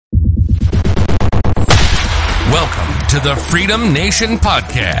to the Freedom Nation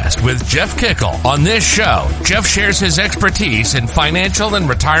podcast with Jeff Kickle. On this show, Jeff shares his expertise in financial and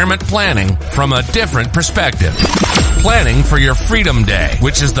retirement planning from a different perspective. Planning for your Freedom Day,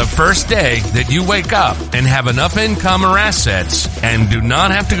 which is the first day that you wake up and have enough income or assets and do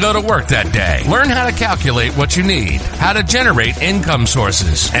not have to go to work that day. Learn how to calculate what you need, how to generate income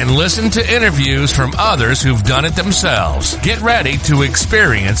sources, and listen to interviews from others who've done it themselves. Get ready to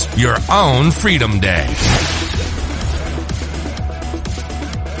experience your own Freedom Day.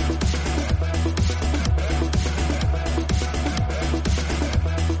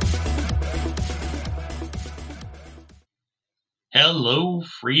 Hello,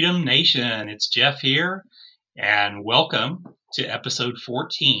 Freedom Nation. It's Jeff here, and welcome to episode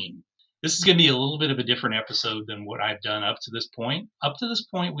 14. This is going to be a little bit of a different episode than what I've done up to this point. Up to this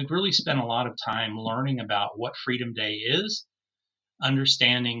point, we've really spent a lot of time learning about what Freedom Day is,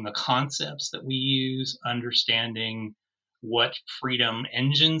 understanding the concepts that we use, understanding what freedom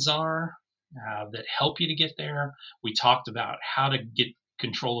engines are that help you to get there. We talked about how to get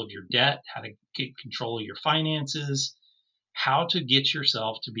control of your debt, how to get control of your finances, how to get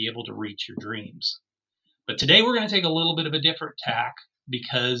yourself to be able to reach your dreams. But today we're going to take a little bit of a different tack,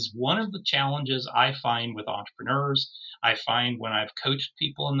 because one of the challenges I find with entrepreneurs, I find when I've coached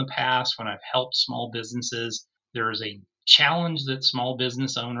people in the past, when I've helped small businesses, there is a challenge that small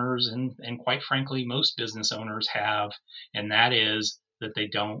business owners and quite frankly most business owners have, and that is that they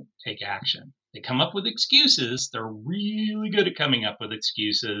don't take action. They come up with excuses. They're really good at coming up with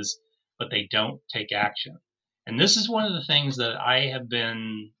excuses, but they don't take action. And this is one of the things that I have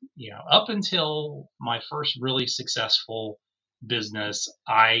been, up until my first really successful business,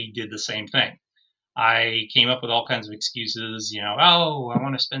 I did the same thing. I came up with all kinds of excuses, oh, I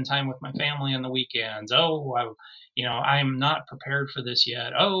want to spend time with my family on the weekends. Oh, I'm not prepared for this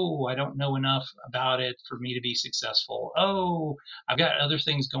yet. Oh, I don't know enough about it for me to be successful. Oh, I've got other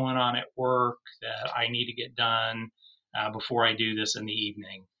things going on at work that I need to get done before I do this in the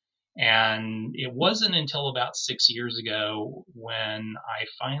evening. And it wasn't until about 6 years ago when I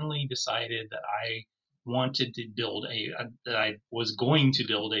finally decided that I wanted to that I was going to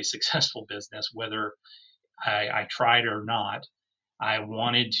build a successful business, whether I tried or not. I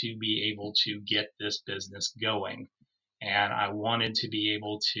wanted to be able to get this business going, and I wanted to be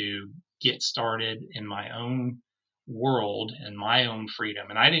able to get started in my own world and my own freedom.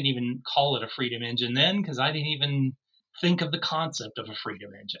 And I didn't even call it a freedom engine then, because I didn't even think of the concept of a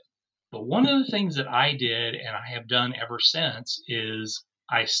freedom engine. But one of the things that I did, and I have done ever since, is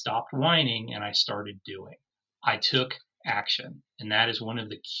I stopped whining and I started doing. I took action. And that is one of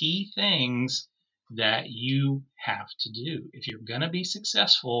the key things that you have to do. If you're going to be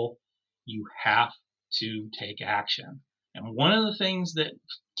successful, you have to take action. And one of the things that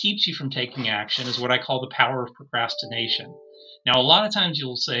keeps you from taking action is what I call the power of procrastination. Now, a lot of times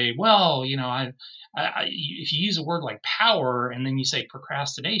you'll say, well, if you use a word like power and then you say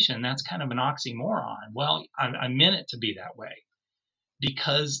procrastination, that's kind of an oxymoron. Well, I meant it to be that way,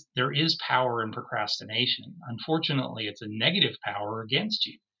 because there is power in procrastination. Unfortunately, it's a negative power against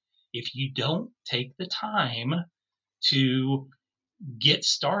you. If you don't take the time to get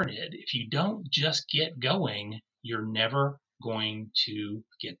started, if you don't just get going, you're never going to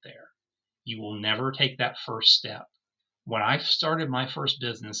get there. You will never take that first step. When I started my first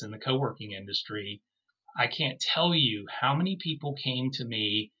business in the co-working industry, I can't tell you how many people came to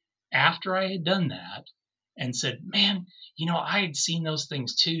me after I had done that and said, man, I had seen those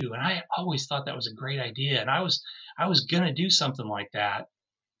things too, and I always thought that was a great idea, and I was going to do something like that.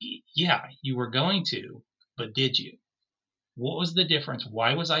 Yeah, you were going to, but did you? What was the difference?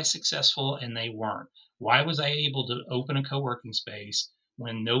 Why was I successful and they weren't? Why was I able to open a co-working space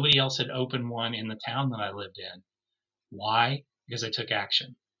when nobody else had opened one in the town that I lived in? Why? Because I took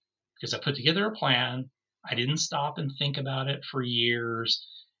action. Because I put together a plan. I didn't stop and think about it for years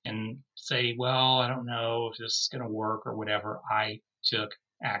and say, well, I don't know if this is going to work or whatever. I took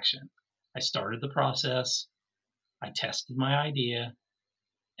action. I started the process. I tested my idea,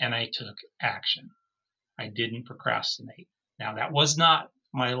 and I took action. I didn't procrastinate. Now, that was not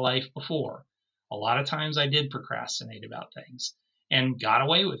my life before. A lot of times I did procrastinate about things and got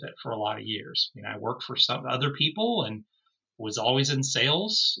away with it for a lot of years. I worked for some other people and was always in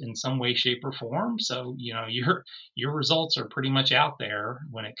sales in some way, shape, or form. So, your results are pretty much out there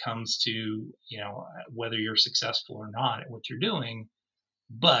when it comes to, whether you're successful or not at what you're doing.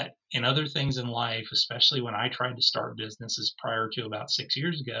 But in other things in life, especially when I tried to start businesses prior to about 6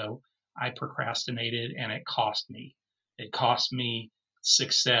 years ago, I procrastinated, and it cost me. It cost me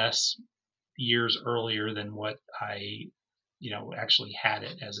success years earlier than what I, actually had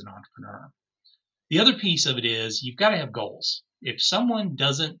it as an entrepreneur. The other piece of it is you've got to have goals. If someone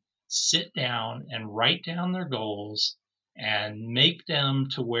doesn't sit down and write down their goals and make them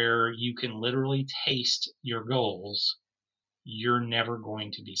to where you can literally taste your goals, you're never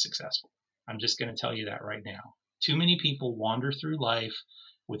going to be successful. I'm just going to tell you that right now. Too many people wander through life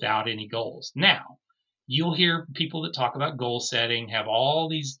without any goals. Now, you'll hear people that talk about goal setting have all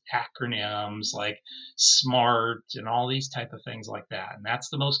these acronyms like SMART and all these type of things like that. And that's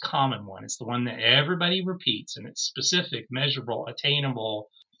the most common one. It's the one that everybody repeats, and it's specific, measurable, attainable.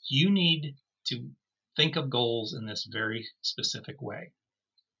 You need to think of goals in this very specific way.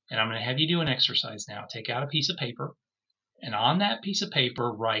 And I'm going to have you do an exercise now. Take out a piece of paper, and on that piece of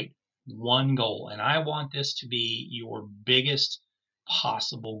paper, write one goal. And I want this to be your biggest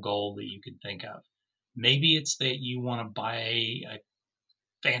possible goal that you can think of. Maybe it's that you want to buy a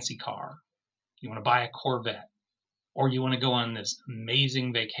fancy car. You want to buy a Corvette, or you want to go on this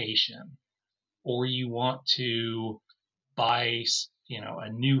amazing vacation, or you want to buy, a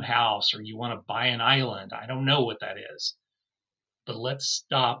new house, or you want to buy an island. I don't know what that is. But let's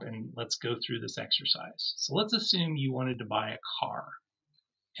stop and let's go through this exercise. So let's assume you wanted to buy a car,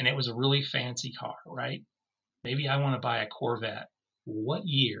 and it was a really fancy car, right? Maybe I want to buy a Corvette. What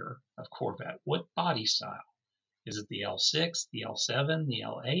year of Corvette? What body style? Is it the L6, the L7, the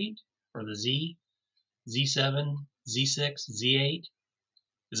L8, or the Z, Z7, Z6, Z8?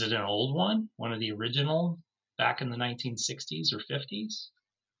 Is it an old one of the original back in the 1960s or 50s?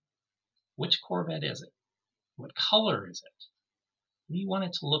 Which Corvette is it? What color is it? What do you want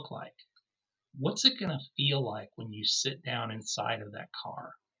it to look like? What's it going to feel like when you sit down inside of that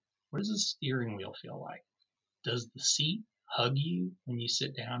car? What does the steering wheel feel like? Does the seat hug you when you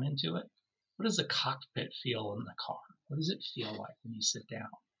sit down into it? What does the cockpit feel in the car? What does it feel like when you sit down?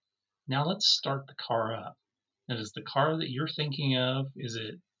 Now let's start the car up. Now, is the car that you're thinking of, is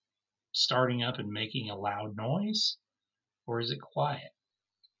it starting up and making a loud noise? Or is it quiet?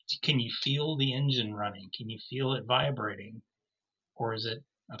 Can you feel the engine running? Can you feel it vibrating? Or is it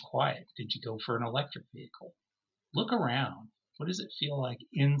a quiet? Did you go for an electric vehicle? Look around. What does it feel like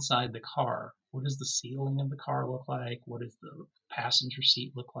inside the car? What does the ceiling of the car look like? What does the passenger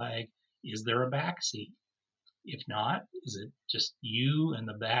seat look like? Is there a back seat? If not, is it just you and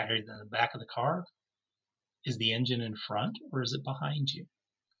the back of the car? Is the engine in front, or is it behind you?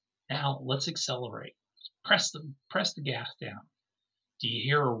 Now let's accelerate. Press the gas down. Do you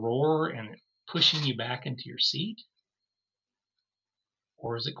hear a roar and it pushing you back into your seat?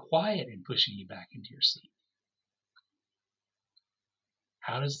 Or is it quiet and pushing you back into your seat?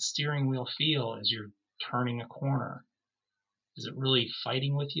 How does the steering wheel feel as you're turning a corner? Is it really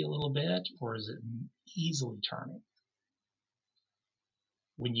fighting with you a little bit, or is it easily turning?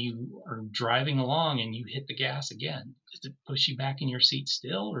 When you are driving along and you hit the gas again, does it push you back in your seat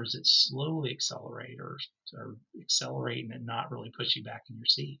still, or is it slowly accelerate or accelerate and not really push you back in your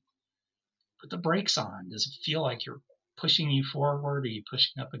seat? Put the brakes on. Does it feel like you're pushing you forward? Are you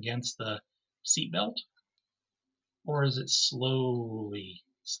pushing up against the seatbelt? Or is it slowly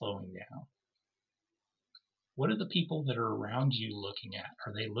slowing down? What are the people that are around you looking at?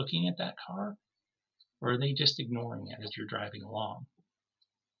 Are they looking at that car? Or are they just ignoring it as you're driving along?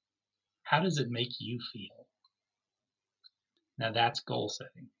 How does it make you feel? Now that's goal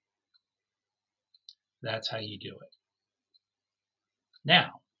setting. That's how you do it.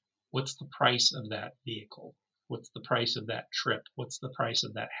 Now, what's the price of that vehicle? What's the price of that trip? What's the price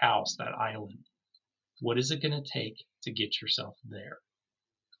of that house, that island? What is it going to take to get yourself there?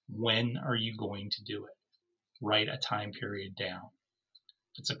 When are you going to do it? Write a time period down.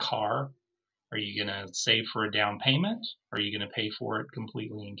 If it's a car, are you going to save for a down payment? Are you going to pay for it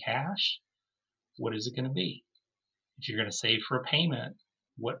completely in cash? What is it going to be? If you're going to save for a payment,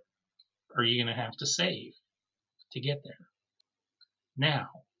 what are you going to have to save to get there? Now,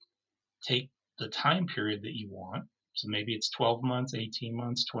 take the time period that you want. So maybe it's 12 months, 18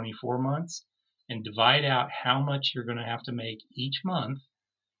 months, 24 months, and divide out how much you're going to have to make each month.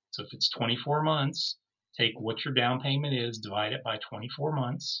 So if it's 24 months, take what your down payment is, divide it by 24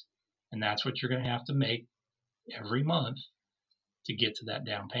 months, and that's what you're going to have to make every month to get to that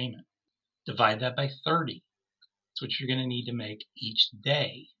down payment. Divide that by 30. That's what you're going to need to make each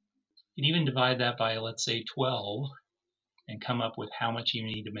day. You can even divide that by, let's say, 12 and come up with how much you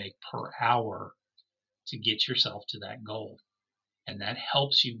need to make per hour to get yourself to that goal. And that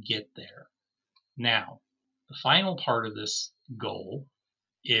helps you get there. Now, the final part of this goal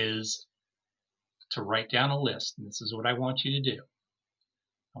is to write down a list. And this is what I want you to do.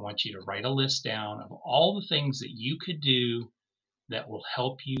 I want you to write a list down of all the things that you could do that will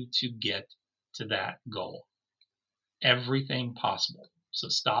help you to get to that goal. Everything possible. So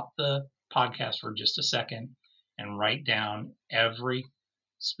stop the podcast for just a second and write down every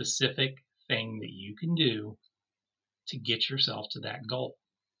specific thing that you can do to get yourself to that goal.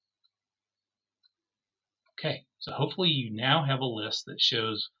 Okay, so hopefully you now have a list that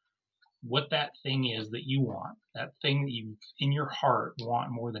shows what that thing is that you want, that thing that you in your heart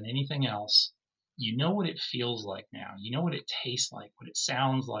want more than anything else. You know what it feels like now. You know what it tastes like, what it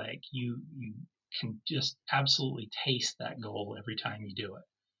sounds like. You can just absolutely taste that goal every time you do it.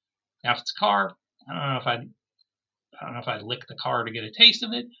 Now, if it's a car, I don't know if I'd lick the car to get a taste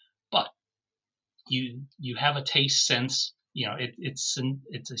of it, but you have a taste sense. You know, it's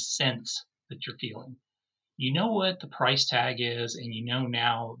a sense that you're feeling. You know what the price tag is, and you know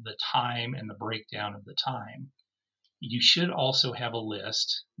now the time and the breakdown of the time. You should also have a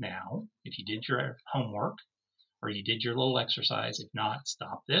list now, if you did your homework or you did your little exercise. If not,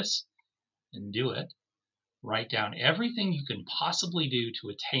 stop this and do it. Write down everything you can possibly do to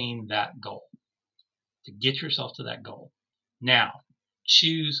attain that goal, to get yourself to that goal. Now,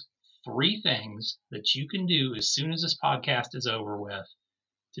 choose 3 things that you can do as soon as this podcast is over with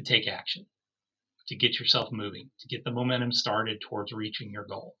to take action, to get yourself moving, to get the momentum started towards reaching your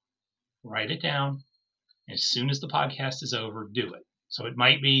goal. Write it down. As soon as the podcast is over, do it. So it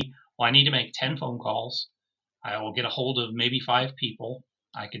might be, well, I need to make 10 phone calls. I will get a hold of maybe 5 people.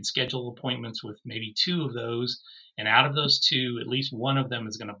 I can schedule appointments with maybe 2 of those. And out of those 2, at least one of them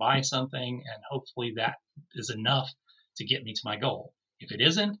is going to buy something. And hopefully that is enough to get me to my goal. If it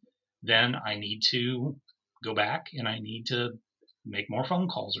isn't, then I need to go back and I need to make more phone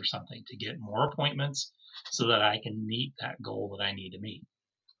calls or something to get more appointments so that I can meet that goal that I need to meet.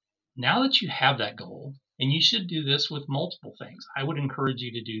 Now that you have that goal, and you should do this with multiple things, I would encourage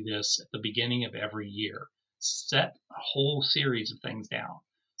you to do this at the beginning of every year. Set a whole series of things down.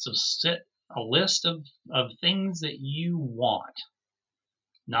 So set a list of things that you want,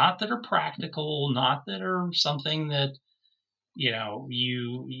 not that are practical, not that are something that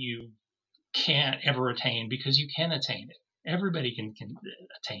you can't ever attain, because you can attain it. Everybody can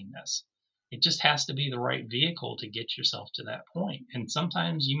attain this. It just has to be the right vehicle to get yourself to that point. And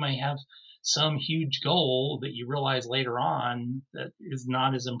sometimes you may have some huge goal that you realize later on that is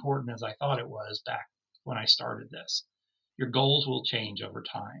not as important as I thought it was back when I started this. Your goals will change over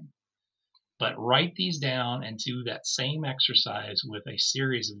time. But write these down and do that same exercise with a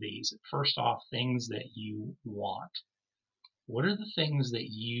series of these. First off, things that you want. What are the things that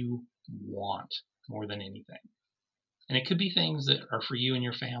you want more than anything? And it could be things that are for you and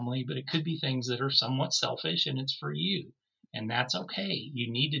your family, but it could be things that are somewhat selfish and it's for you. And that's okay.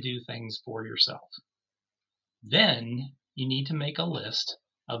 You need to do things for yourself. Then you need to make a list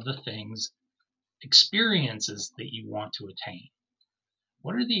of the things, experiences that you want to attain.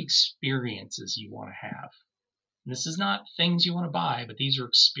 What are the experiences you want to have? And this is not things you want to buy, but these are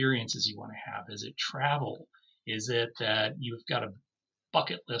experiences you want to have. Is it travel? Is it that you've got a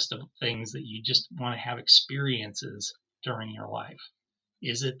bucket list of things that you just want to have experiences during your life?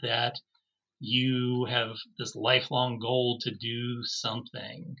 Is it that you have this lifelong goal to do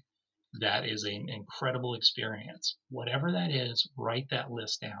something that is an incredible experience? Whatever that is, write that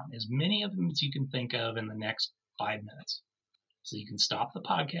list down, as many of them as you can think of in the next 5 minutes. So you can stop the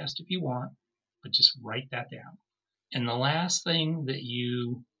podcast if you want, but just write that down. And the last thing that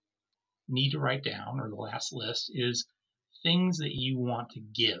you need to write down, or the last list, is things that you want to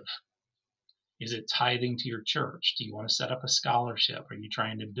give. Is it tithing to your church? Do you want to set up a scholarship? Are you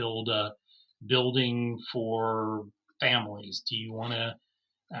trying to build a building for families? Do you want to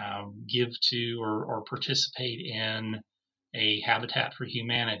give to or participate in a Habitat for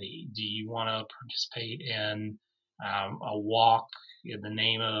Humanity? Do you want to participate in a walk in the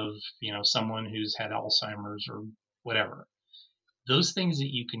name of someone who's had Alzheimer's or whatever? Those things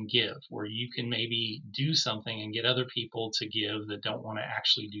that you can give, where you can maybe do something and get other people to give that don't want to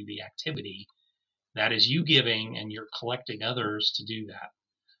actually do the activity. That is you giving, and you're collecting others to do that.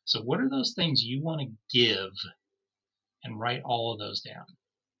 So what are those things you want to give? And write all of those down.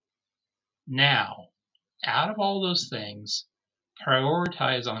 Now, out of all those things,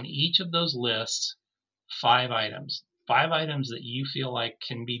 prioritize on each of those lists 5 items. 5 items that you feel like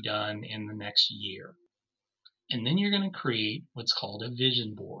can be done in the next year. And then you're going to create what's called a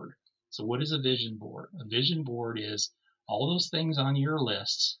vision board. So what is a vision board? A vision board is all those things on your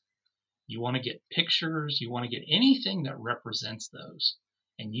lists. You want to get pictures. You want to get anything that represents those.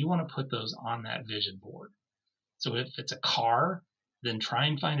 And you want to put those on that vision board. So if it's a car, then try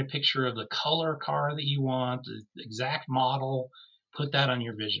and find a picture of the color car that you want, the exact model, put that on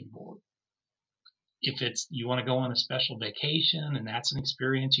your vision board. If it's you want to go on a special vacation and that's an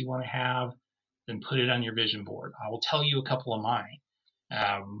experience you want to have, then put it on your vision board. I will tell you a couple of mine.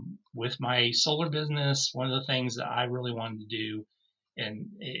 With my solar business, one of the things that I really wanted to do, and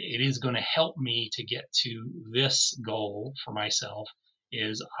it is going to help me to get to this goal for myself,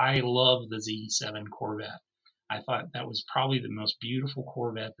 is I love the Z7 Corvette. I thought that was probably the most beautiful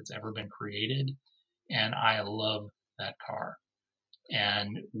Corvette that's ever been created, and I love that car.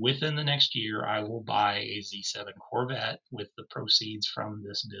 And within the next year, I will buy a Z7 Corvette with the proceeds from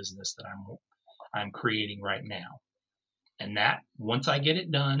this business that I'm creating right now. And that, once I get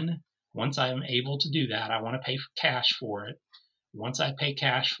it done, once I'm able to do that, I want to pay cash for it. Once I pay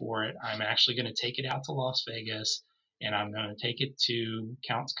cash for it, I'm actually going to take it out to Las Vegas, and I'm going to take it to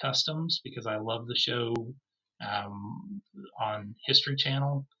Counts Customs because I love the show on History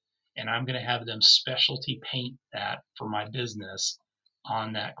Channel, and I'm going to have them specialty paint that for my business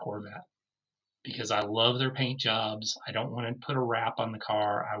on that Corvette because I love their paint jobs. I don't want to put a wrap on the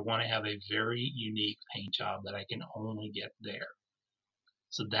car. I want to have a very unique paint job that I can only get there.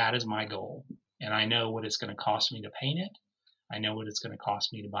 So that is my goal. And I know what it's going to cost me to paint it. I know what it's going to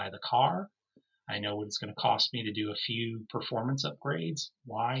cost me to buy the car. I know what it's going to cost me to do a few performance upgrades.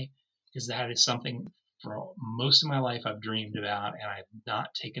 Why? Because that is something for most of my life I've dreamed about, and I've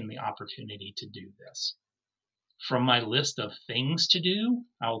not taken the opportunity to do this. From my list of things to do,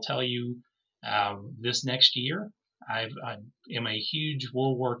 I'll tell you this next year, I am a huge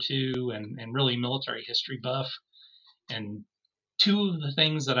World War II and really military history buff. And two of the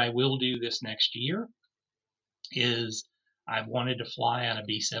things that I will do this next year is I've wanted to fly on a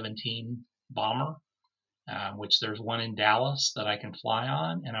B-17 bomber, which there's one in Dallas that I can fly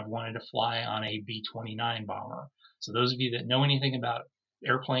on, and I've wanted to fly on a B-29 bomber. So those of you that know anything about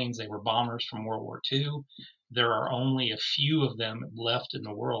airplanes, they were bombers from World War II. There are only a few of them left in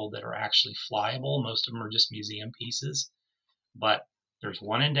the world that are actually flyable. Most of them are just museum pieces. But there's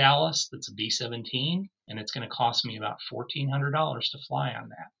one in Dallas that's a B-17, and it's going to cost me about $1,400 to fly on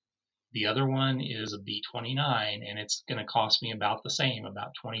that. The other one is a B-29, and it's going to cost me about the same,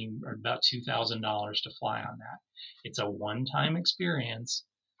 about $2,000 to fly on that. It's a one-time experience,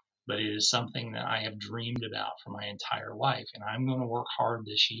 but it is something that I have dreamed about for my entire life, and I'm going to work hard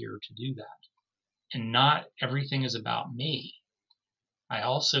this year to do that. And not everything is about me. I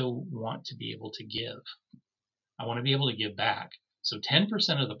also want to be able to give. I want to be able to give back. So 10%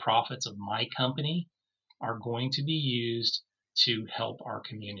 of the profits of my company are going to be used to help our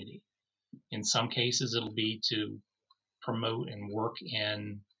community. In some cases, it'll be to promote and work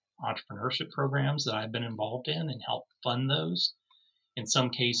in entrepreneurship programs that I've been involved in and help fund those. In some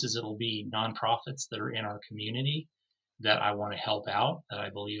cases, it'll be nonprofits that are in our community that I want to help out, that I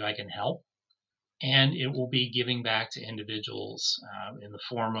believe I can help. And it will be giving back to individuals in the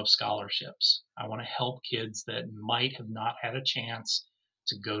form of scholarships. I want to help kids that might have not had a chance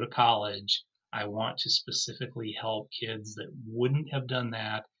to go to college. I want to specifically help kids that wouldn't have done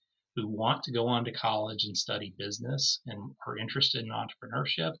that, who want to go on to college and study business and are interested in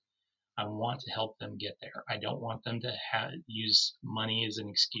entrepreneurship. I want to help them get there. I don't want them to use money as an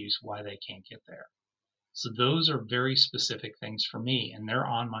excuse why they can't get there. So those are very specific things for me, and they're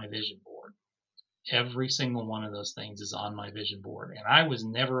on my vision board. Every single one of those things is on my vision board. And I was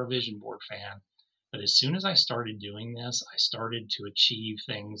never a vision board fan, but as soon as I started doing this, I started to achieve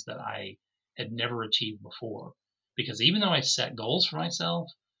things that I had never achieved before. Because even though I set goals for myself,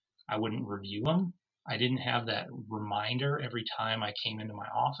 I wouldn't review them. I didn't have that reminder every time I came into my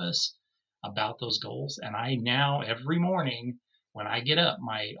office about those goals. And I now, every morning when I get up,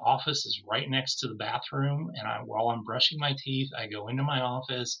 my office is right next to the bathroom. And while I'm brushing my teeth, I go into my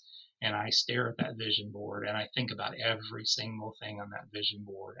office and I stare at that vision board and I think about every single thing on that vision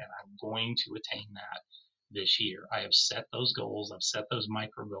board, and I'm going to attain that this year. I have set those goals. I've set those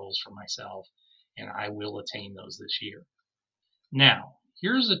micro goals for myself, and I will attain those this year. Now,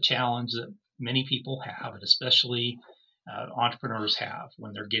 here's a challenge that many people have, and especially entrepreneurs have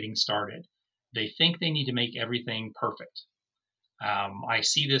when they're getting started. They think they need to make everything perfect. I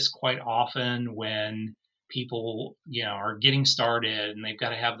see this quite often when people, are getting started and they've got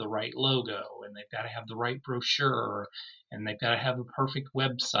to have the right logo and they've got to have the right brochure and they've got to have a perfect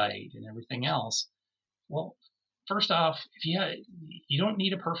website and everything else. Well, first off, if you don't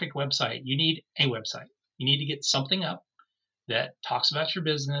need a perfect website, you need a website. You need to get something up that talks about your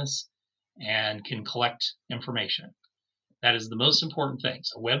business and can collect information. That is the most important thing.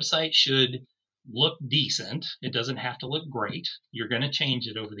 So a website should look decent. It doesn't have to look great. You're going to change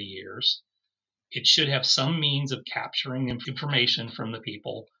it over the years. It should have some means of capturing information from the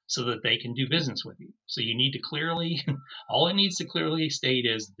people so that they can do business with you. So you need to clearly, all it needs to clearly state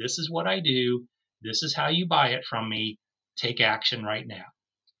is, this is what I do. This is how you buy it from me. Take action right now.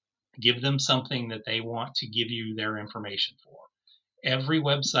 Give them something that they want to give you their information for. Every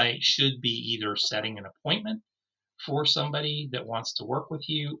website should be either setting an appointment for somebody that wants to work with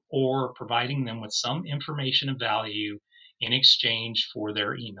you or providing them with some information of value in exchange for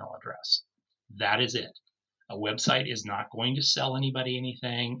their email address. That is it. A website is not going to sell anybody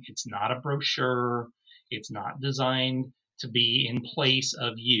anything. It's not a brochure. It's not designed to be in place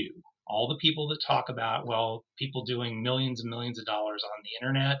of you. All the people that talk about, well, people doing millions and millions of dollars on the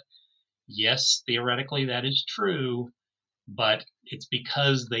internet, yes, theoretically that is true, but it's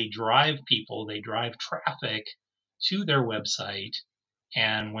because they drive people, they drive traffic to their website.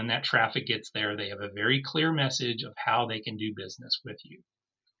 And when that traffic gets there, they have a very clear message of how they can do business with you.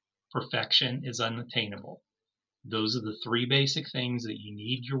 Perfection is unattainable. Those are the three basic things that you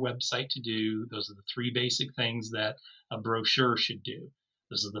need your website to do. Those are the three basic things that a brochure should do.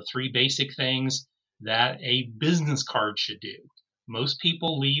 Those are the three basic things that a business card should do. Most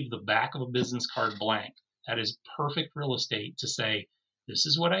people leave the back of a business card blank. That is perfect real estate to say, this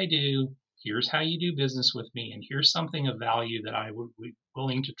is what I do. Here's how you do business with me. And here's something of value that I would be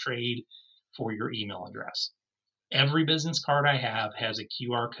willing to trade for your email address. Every business card I have has a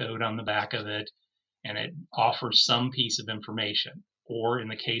QR code on the back of it, and it offers some piece of information. Or in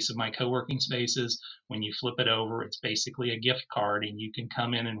the case of my co-working spaces, when you flip it over, it's basically a gift card, and you can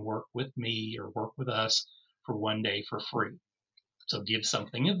come in and work with me or work with us for one day for free. So give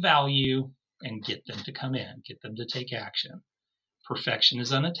something of value and get them to come in, get them to take action. Perfection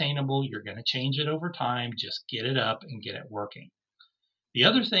is unattainable. You're going to change it over time. Just get it up and get it working. The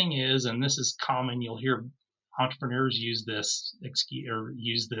other thing is, and this is common, you'll hear entrepreneurs use this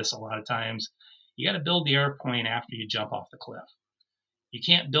a lot of times, you got to build the airplane after you jump off the cliff. You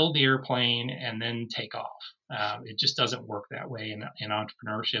can't build the airplane and then take off. It just doesn't work that way in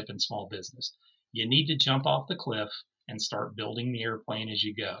entrepreneurship and small business. You need to jump off the cliff and start building the airplane as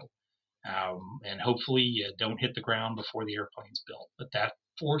you go. And hopefully you don't hit the ground before the airplane's built. But that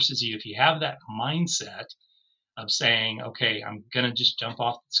forces you, if you have that mindset of saying, okay, I'm going to just jump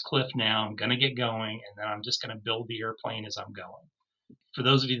off this cliff now, I'm going to get going, and then I'm just going to build the airplane as I'm going. For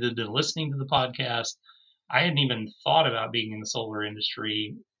those of you that have been listening to the podcast, I hadn't even thought about being in the solar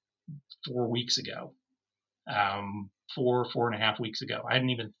industry 4 weeks ago, 4.5 weeks ago. I hadn't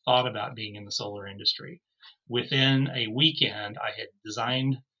even thought about being in the solar industry. Within a weekend, I had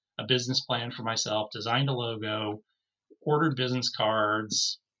designed a business plan for myself, designed a logo, ordered business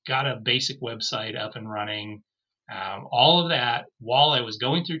cards, got a basic website up and running. All of that while I was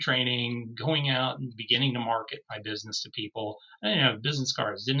going through training, going out and beginning to market my business to people. I didn't have business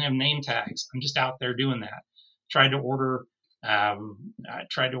cards, didn't have name tags. I'm just out there doing that. I tried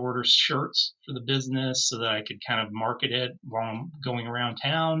to order shirts for the business so that I could kind of market it while I'm going around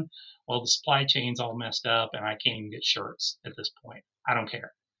town. Well, the supply chain's all messed up and I can't even get shirts at this point. I don't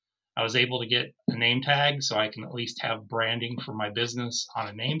care. I was able to get a name tag so I can at least have branding for my business on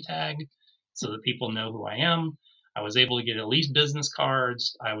a name tag so that people know who I am. I was able to get at least business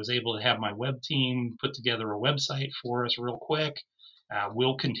cards. I was able to have my web team put together a website for us real quick.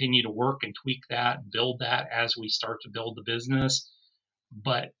 We'll continue to work and tweak that, build that as we start to build the business.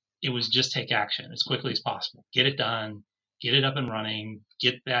 But it was just take action as quickly as possible. Get it done, get it up and running,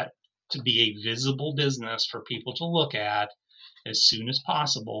 get that to be a visible business for people to look at as soon as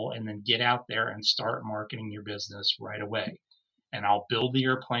possible, and then get out there and start marketing your business right away. And I'll build the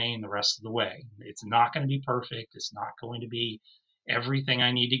airplane the rest of the way. It's not going to be perfect. It's not going to be everything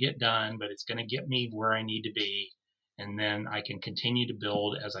I need to get done, but it's going to get me where I need to be. And then I can continue to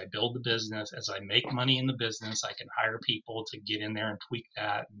build as I build the business. As I make money in the business, I can hire people to get in there and tweak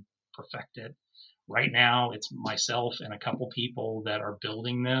that and perfect it. Right now, it's myself and a couple people that are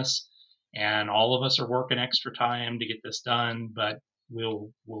building this, and all of us are working extra time to get this done, but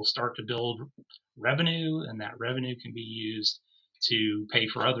we'll start to build revenue, and that revenue can be used to pay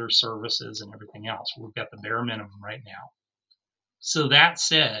for other services and everything else. We've got the bare minimum right now. So that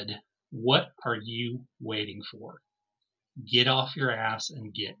said, what are you waiting for? Get off your ass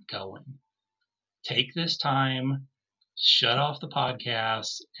and get going. Take this time, shut off the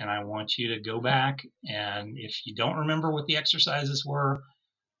podcast, and I want you to go back, and if you don't remember what the exercises were,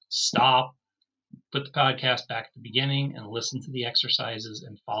 stop, put the podcast back at the beginning and listen to the exercises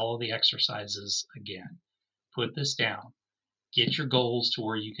and follow the exercises again. Put this down. Get your goals to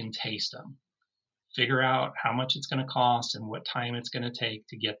where you can taste them. Figure out how much it's going to cost and what time it's going to take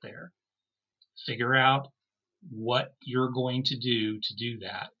to get there. Figure out what you're going to do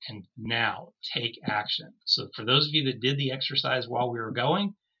that, and now take action. So for those of you that did the exercise while we were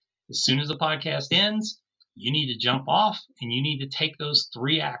going, as soon as the podcast ends, you need to jump off and you need to take those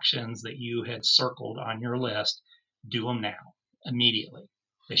 3 actions that you had circled on your list. Do them now, immediately.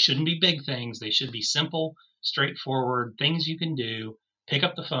 They shouldn't be big things. They should be simple. straightforward things you can do. Pick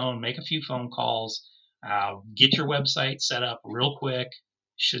up the phone, make a few phone calls, get your website set up real quick.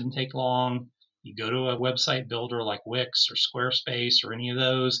 Shouldn't take long. You go to a website builder like Wix or Squarespace or any of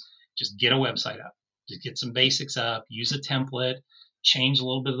those, just get a website up. Just get some basics up, use a template, change a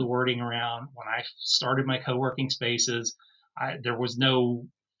little bit of the wording around. When I started my co-working spaces, there was no,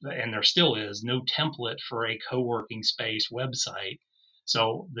 and there still is, no template for a co-working space website.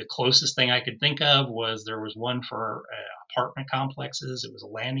 So the closest thing I could think of was there was one for apartment complexes. It was a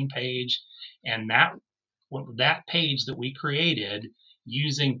landing page, and that page that we created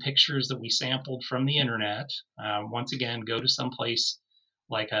using pictures that we sampled from the internet. Once again, go to some place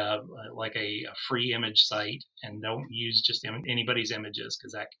like a free image site, and don't use just anybody's images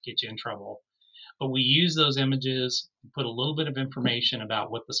because that could get you in trouble. But we used those images, put a little bit of information about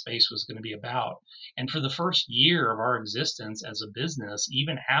what the space was going to be about. And for the first year of our existence as a business,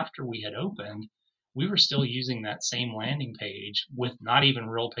 even after we had opened, we were still using that same landing page with not even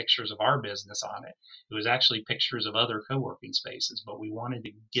real pictures of our business on it. It was actually pictures of other co-working spaces, but we wanted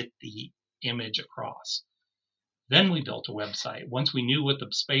to get the image across. Then we built a website. Once we knew what the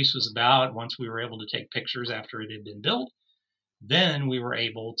space was about, once we were able to take pictures after it had been built, then we were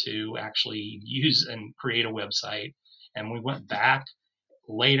able to actually use and create a website. And we went back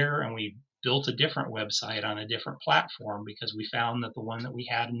later and we built a different website on a different platform because we found that the one that we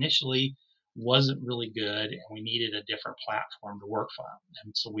had initially wasn't really good and we needed a different platform to work from.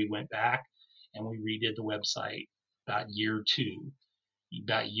 And so we went back and we redid the website about year 2.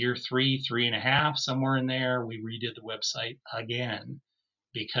 About year 3, 3.5, somewhere in there, we redid the website again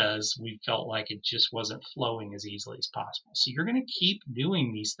because we felt like it just wasn't flowing as easily as possible. So you're going to keep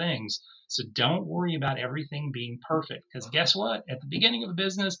doing these things. So don't worry about everything being perfect, because guess what? At the beginning of a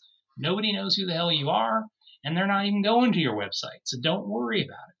business, nobody knows who the hell you are, and they're not even going to your website. So don't worry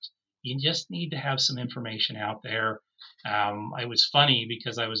about it. You just need to have some information out there. It was funny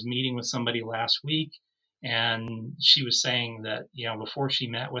because I was meeting with somebody last week, and she was saying that, before she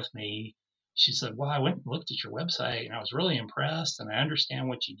met with me, she said, well, I went and looked at your website and I was really impressed and I understand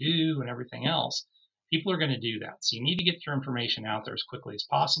what you do and everything else. People are going to do that. So you need to get your information out there as quickly as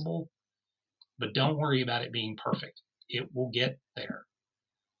possible, but don't worry about it being perfect. It will get there.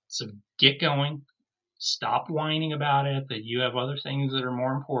 So get going. Stop whining about it, that you have other things that are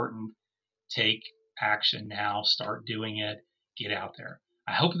more important. Take action now. Start doing it. Get out there.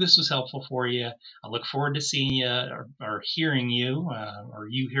 I hope this was helpful for you. I look forward to seeing you or hearing you, or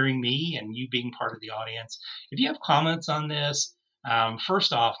you hearing me and you being part of the audience. If you have comments on this,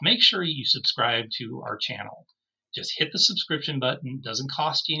 first off, make sure you subscribe to our channel. Just hit the subscription button. It doesn't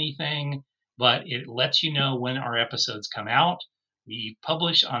cost you anything, but it lets you know when our episodes come out. We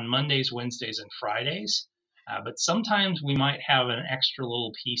publish on Mondays, Wednesdays, and Fridays, but sometimes we might have an extra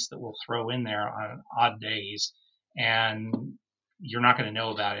little piece that we'll throw in there on odd days, and you're not going to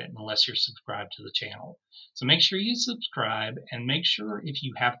know about it unless you're subscribed to the channel. So make sure you subscribe, and make sure if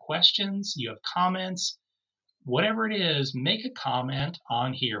you have questions, you have comments, whatever it is, make a comment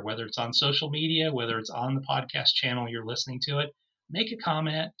on here, whether it's on social media, whether it's on the podcast channel you're listening to it. Make a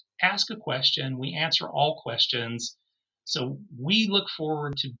comment, ask a question. We answer all questions. So we look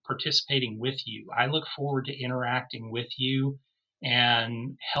forward to participating with you. I look forward to interacting with you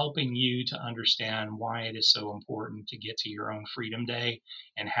and helping you to understand why it is so important to get to your own Freedom Day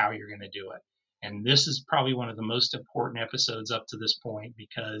and how you're going to do it. And this is probably one of the most important episodes up to this point,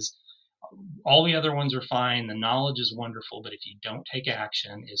 because all the other ones are fine. The knowledge is wonderful, but if you don't take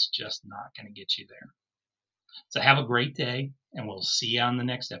action, it's just not going to get you there. So have a great day, and we'll see you on the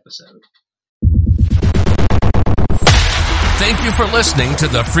next episode. Thank you for listening to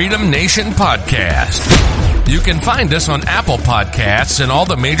the Freedom Nation podcast. You can find us on Apple Podcasts and all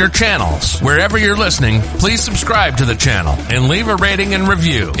the major channels. Wherever you're listening, please subscribe to the channel and leave a rating and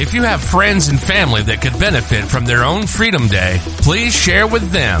review. If you have friends and family that could benefit from their own Freedom Day, please share with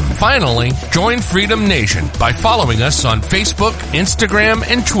them. Finally, join Freedom Nation by following us on Facebook, Instagram,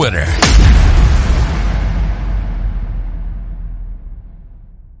 and Twitter.